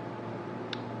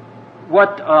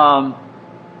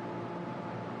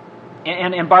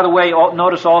and by the way,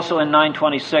 notice also in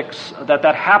 926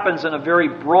 that happens in a very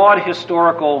broad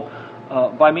historical,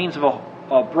 by means of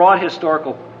a broad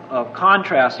historical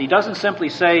contrast. He doesn't simply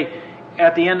say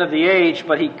at the end of the age,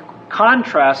 but he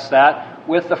contrasts that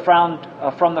with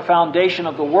from the foundation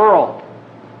of the world.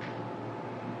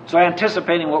 So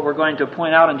anticipating what we're going to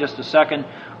point out in just a second,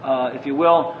 if you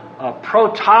will,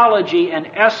 protology and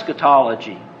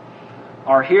eschatology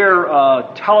are here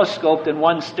telescoped in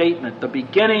one statement. The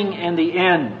beginning and the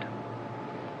end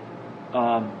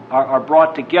are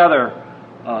brought together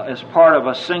as part of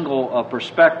a single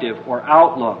perspective or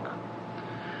outlook.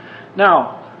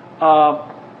 Now,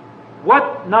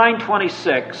 what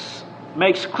 926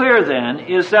 makes clear then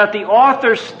is that the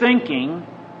author's thinking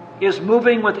is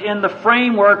moving within the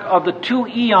framework of the two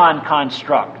eon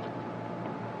construct.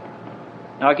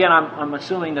 Now again, I'm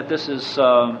assuming that this is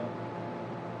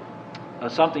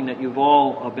something that you've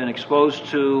all been exposed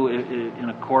to in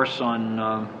a course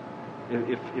on,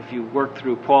 if you work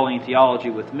through Pauline theology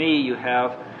with me, you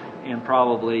have, and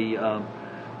probably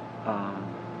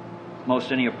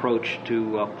most any approach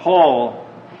to Paul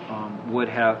would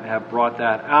have brought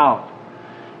that out.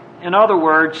 In other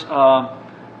words,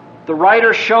 the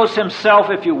writer shows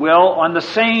himself, if you will, on the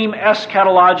same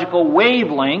eschatological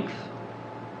wavelength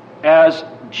as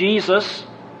Jesus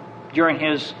during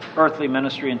his earthly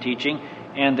ministry and teaching,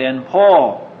 and then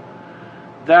Paul.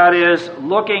 That is,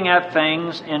 looking at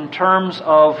things in terms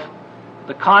of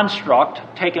the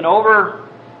construct taken over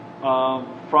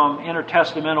from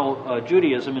intertestamental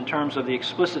Judaism in terms of the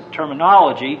explicit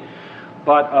terminology,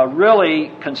 but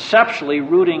really conceptually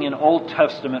rooting in Old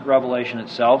Testament revelation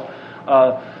itself.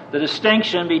 The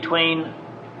distinction between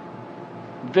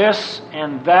this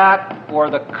and that, or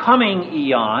the coming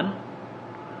eon,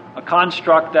 a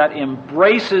construct that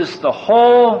embraces the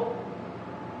whole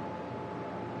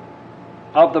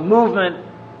of the movement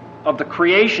of the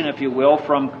creation, if you will,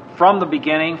 from the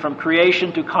beginning, from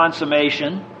creation to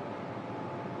consummation,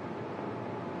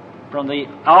 from the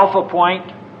alpha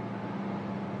point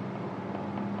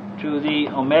to the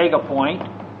omega point.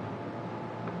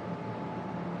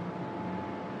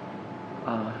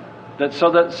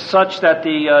 Such that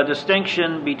the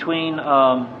distinction between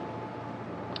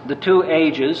the two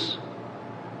ages,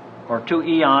 or two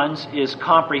eons, is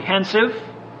comprehensive.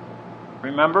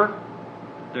 Remember,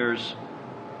 there's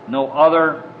no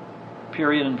other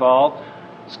period involved.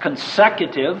 It's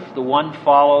consecutive. The one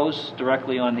follows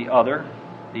directly on the other,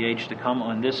 the age to come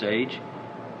on this age.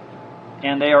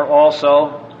 And they are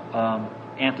also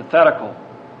antithetical,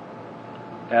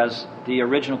 as the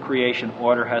original creation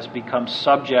order has become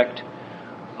subject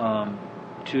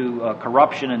to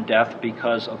corruption and death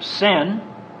because of sin.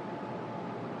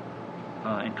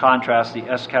 In contrast, the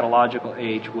eschatological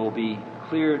age will be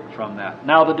cleared from that.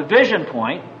 Now, the division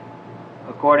point,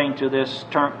 according to this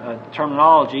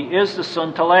terminology, is the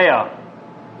Sunteleia.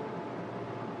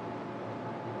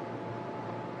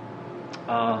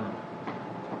 I'm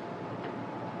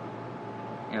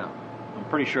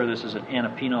pretty sure this is an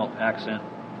Anapenal accent.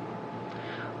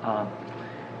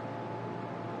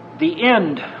 The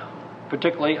end,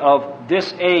 particularly, of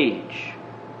this age.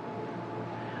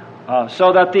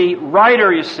 So that the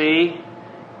writer, you see,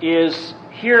 is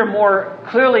here more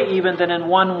clearly even than in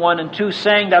 1:1 and 2,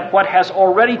 saying that what has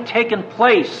already taken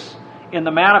place in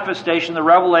the manifestation, the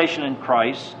revelation in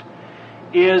Christ,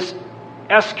 is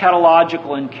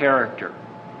eschatological in character.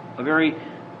 A very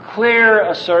clear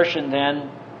assertion then,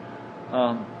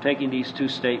 taking these two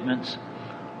statements,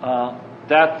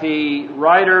 that the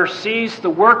writer sees the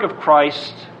work of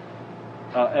Christ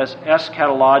as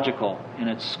eschatological in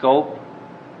its scope,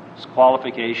 its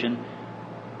qualification.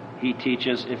 He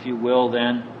teaches, if you will,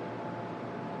 then,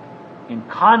 in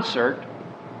concert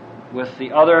with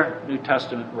the other New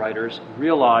Testament writers,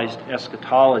 realized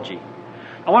eschatology.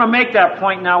 I want to make that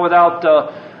point now without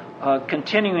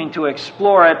continuing to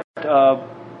explore it,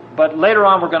 but later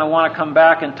on we're going to want to come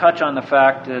back and touch on the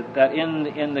fact that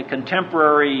in the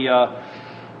contemporary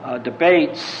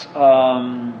debates,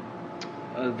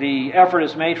 the effort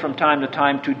is made from time to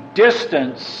time to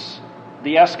distance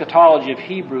the eschatology of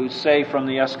Hebrews, say, from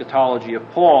the eschatology of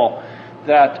Paul,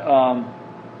 that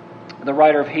the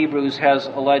writer of Hebrews has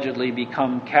allegedly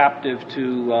become captive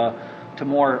to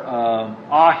more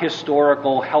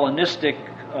ahistorical, Hellenistic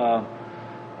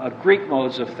Greek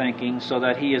modes of thinking, so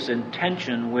that he is in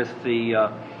tension with the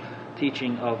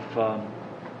teaching of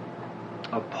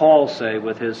Paul, say,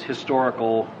 with his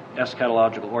historical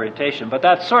eschatological orientation. But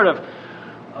that's sort of,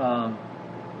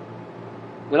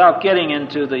 without getting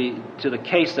into the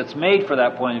case that's made for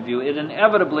that point of view, it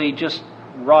inevitably just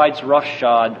rides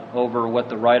roughshod over what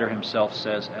the writer himself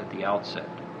says at the outset.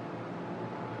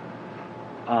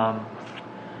 And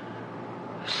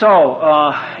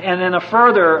then a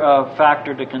further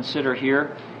factor to consider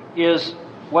here is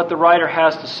what the writer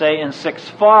has to say in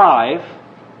 6:5,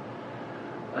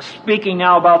 speaking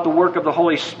now about the work of the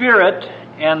Holy Spirit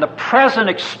and the present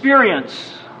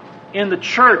experience in the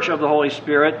church of the Holy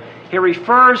Spirit. He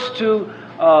refers to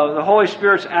the Holy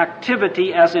Spirit's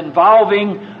activity as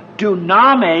involving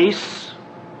dunamis,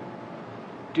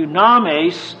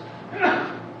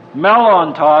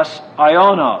 melontos,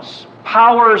 ionos,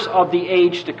 powers of the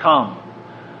age to come.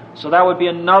 So that would be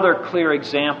another clear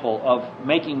example of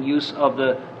making use of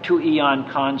the two-eon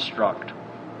construct,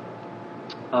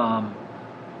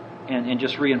 and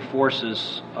just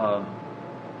reinforces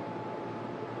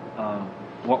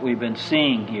what we've been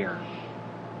seeing here.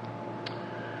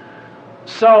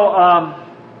 So,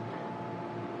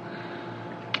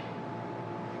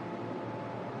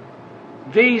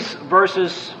 these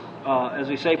verses, as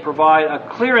we say, provide a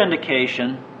clear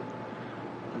indication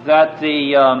that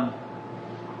the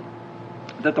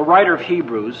writer of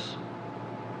Hebrews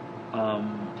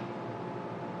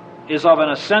is of an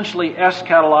essentially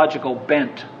eschatological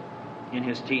bent in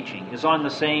his teaching, is on the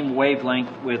same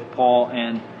wavelength with Paul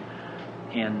and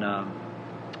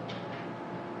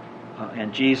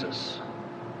Jesus.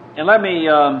 And let me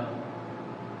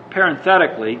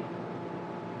parenthetically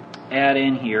add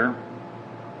in here,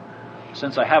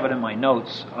 since I have it in my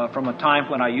notes, from a time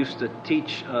when I used to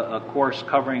teach a course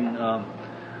covering all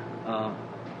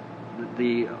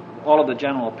of the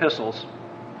general epistles.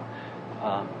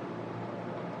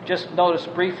 Just notice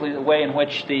briefly the way in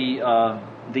which the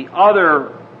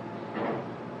other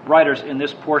writers in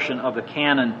this portion of the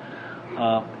canon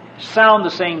sound the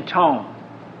same tone.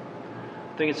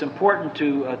 I think it's important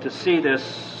to see this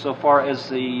so far as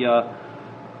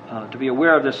to be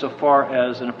aware of this so far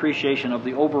as an appreciation of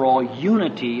the overall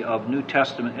unity of New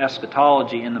Testament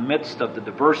eschatology in the midst of the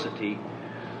diversity,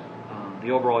 the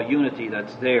overall unity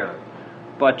that's there.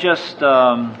 But just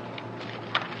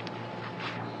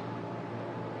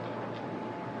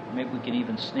maybe we can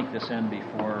even sneak this in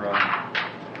before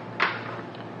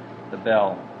the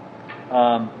bell.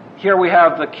 Here we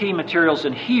have the key materials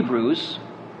in Hebrews.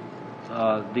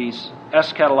 These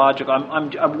eschatological.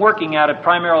 I'm working at it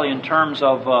primarily in terms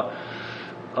of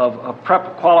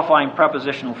qualifying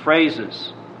prepositional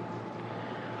phrases.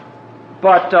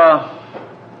 But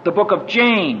the book of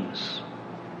James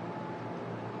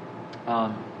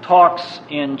talks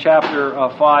in chapter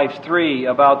 5:3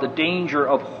 about the danger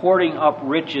of hoarding up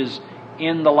riches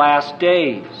in the last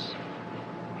days.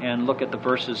 And look at the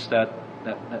verses that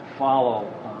follow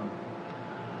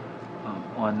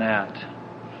on that.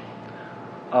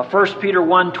 1 Peter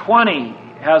 1:20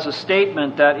 has a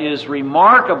statement that is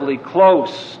remarkably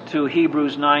close to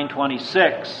Hebrews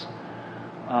 9:26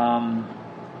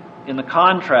 in the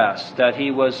contrast that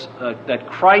that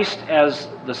Christ as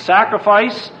the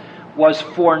sacrifice was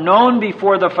foreknown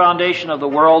before the foundation of the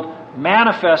world,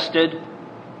 manifested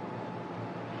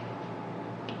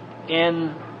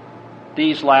in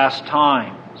these last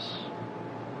times.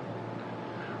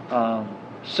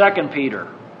 2 Peter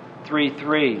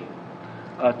 3:3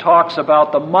 talks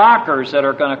about the mockers that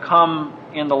are going to come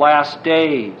in the last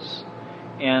days.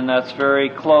 And that's very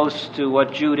close to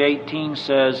what Jude 18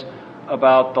 says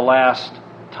about the last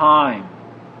time.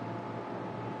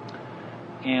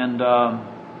 And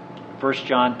 1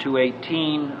 John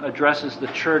 2:18 addresses the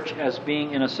church as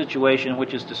being in a situation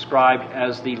which is described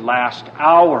as the last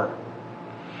hour.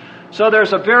 So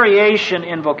there's a variation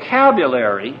in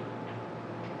vocabulary,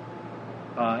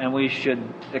 and we should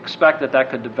expect that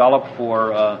that could develop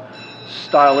for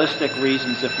stylistic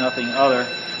reasons, if nothing other.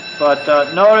 But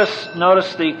notice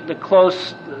the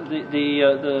close,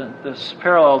 the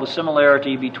parallel, the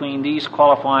similarity between these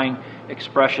qualifying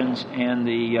expressions and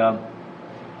the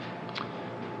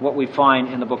what we find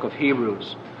in the book of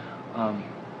Hebrews.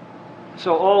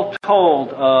 So all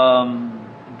told,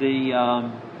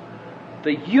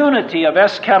 the unity of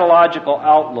eschatological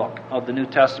outlook of the New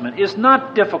Testament is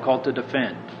not difficult to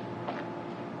defend.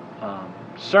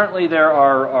 Certainly there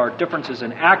are differences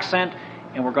in accent,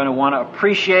 and we're going to want to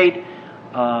appreciate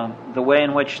the way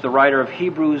in which the writer of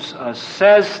Hebrews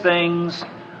says things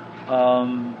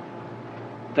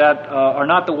that are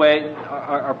not the way,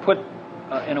 are put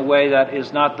in a way that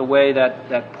is not the way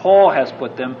that Paul has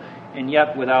put them, and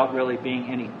yet without really being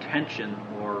any tension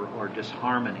or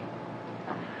disharmony.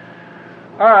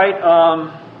 All right,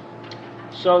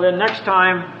 so then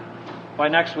by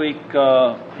next week,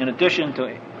 in addition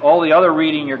to all the other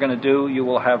reading you're going to do, you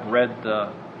will have read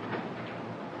the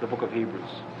book of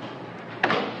Hebrews.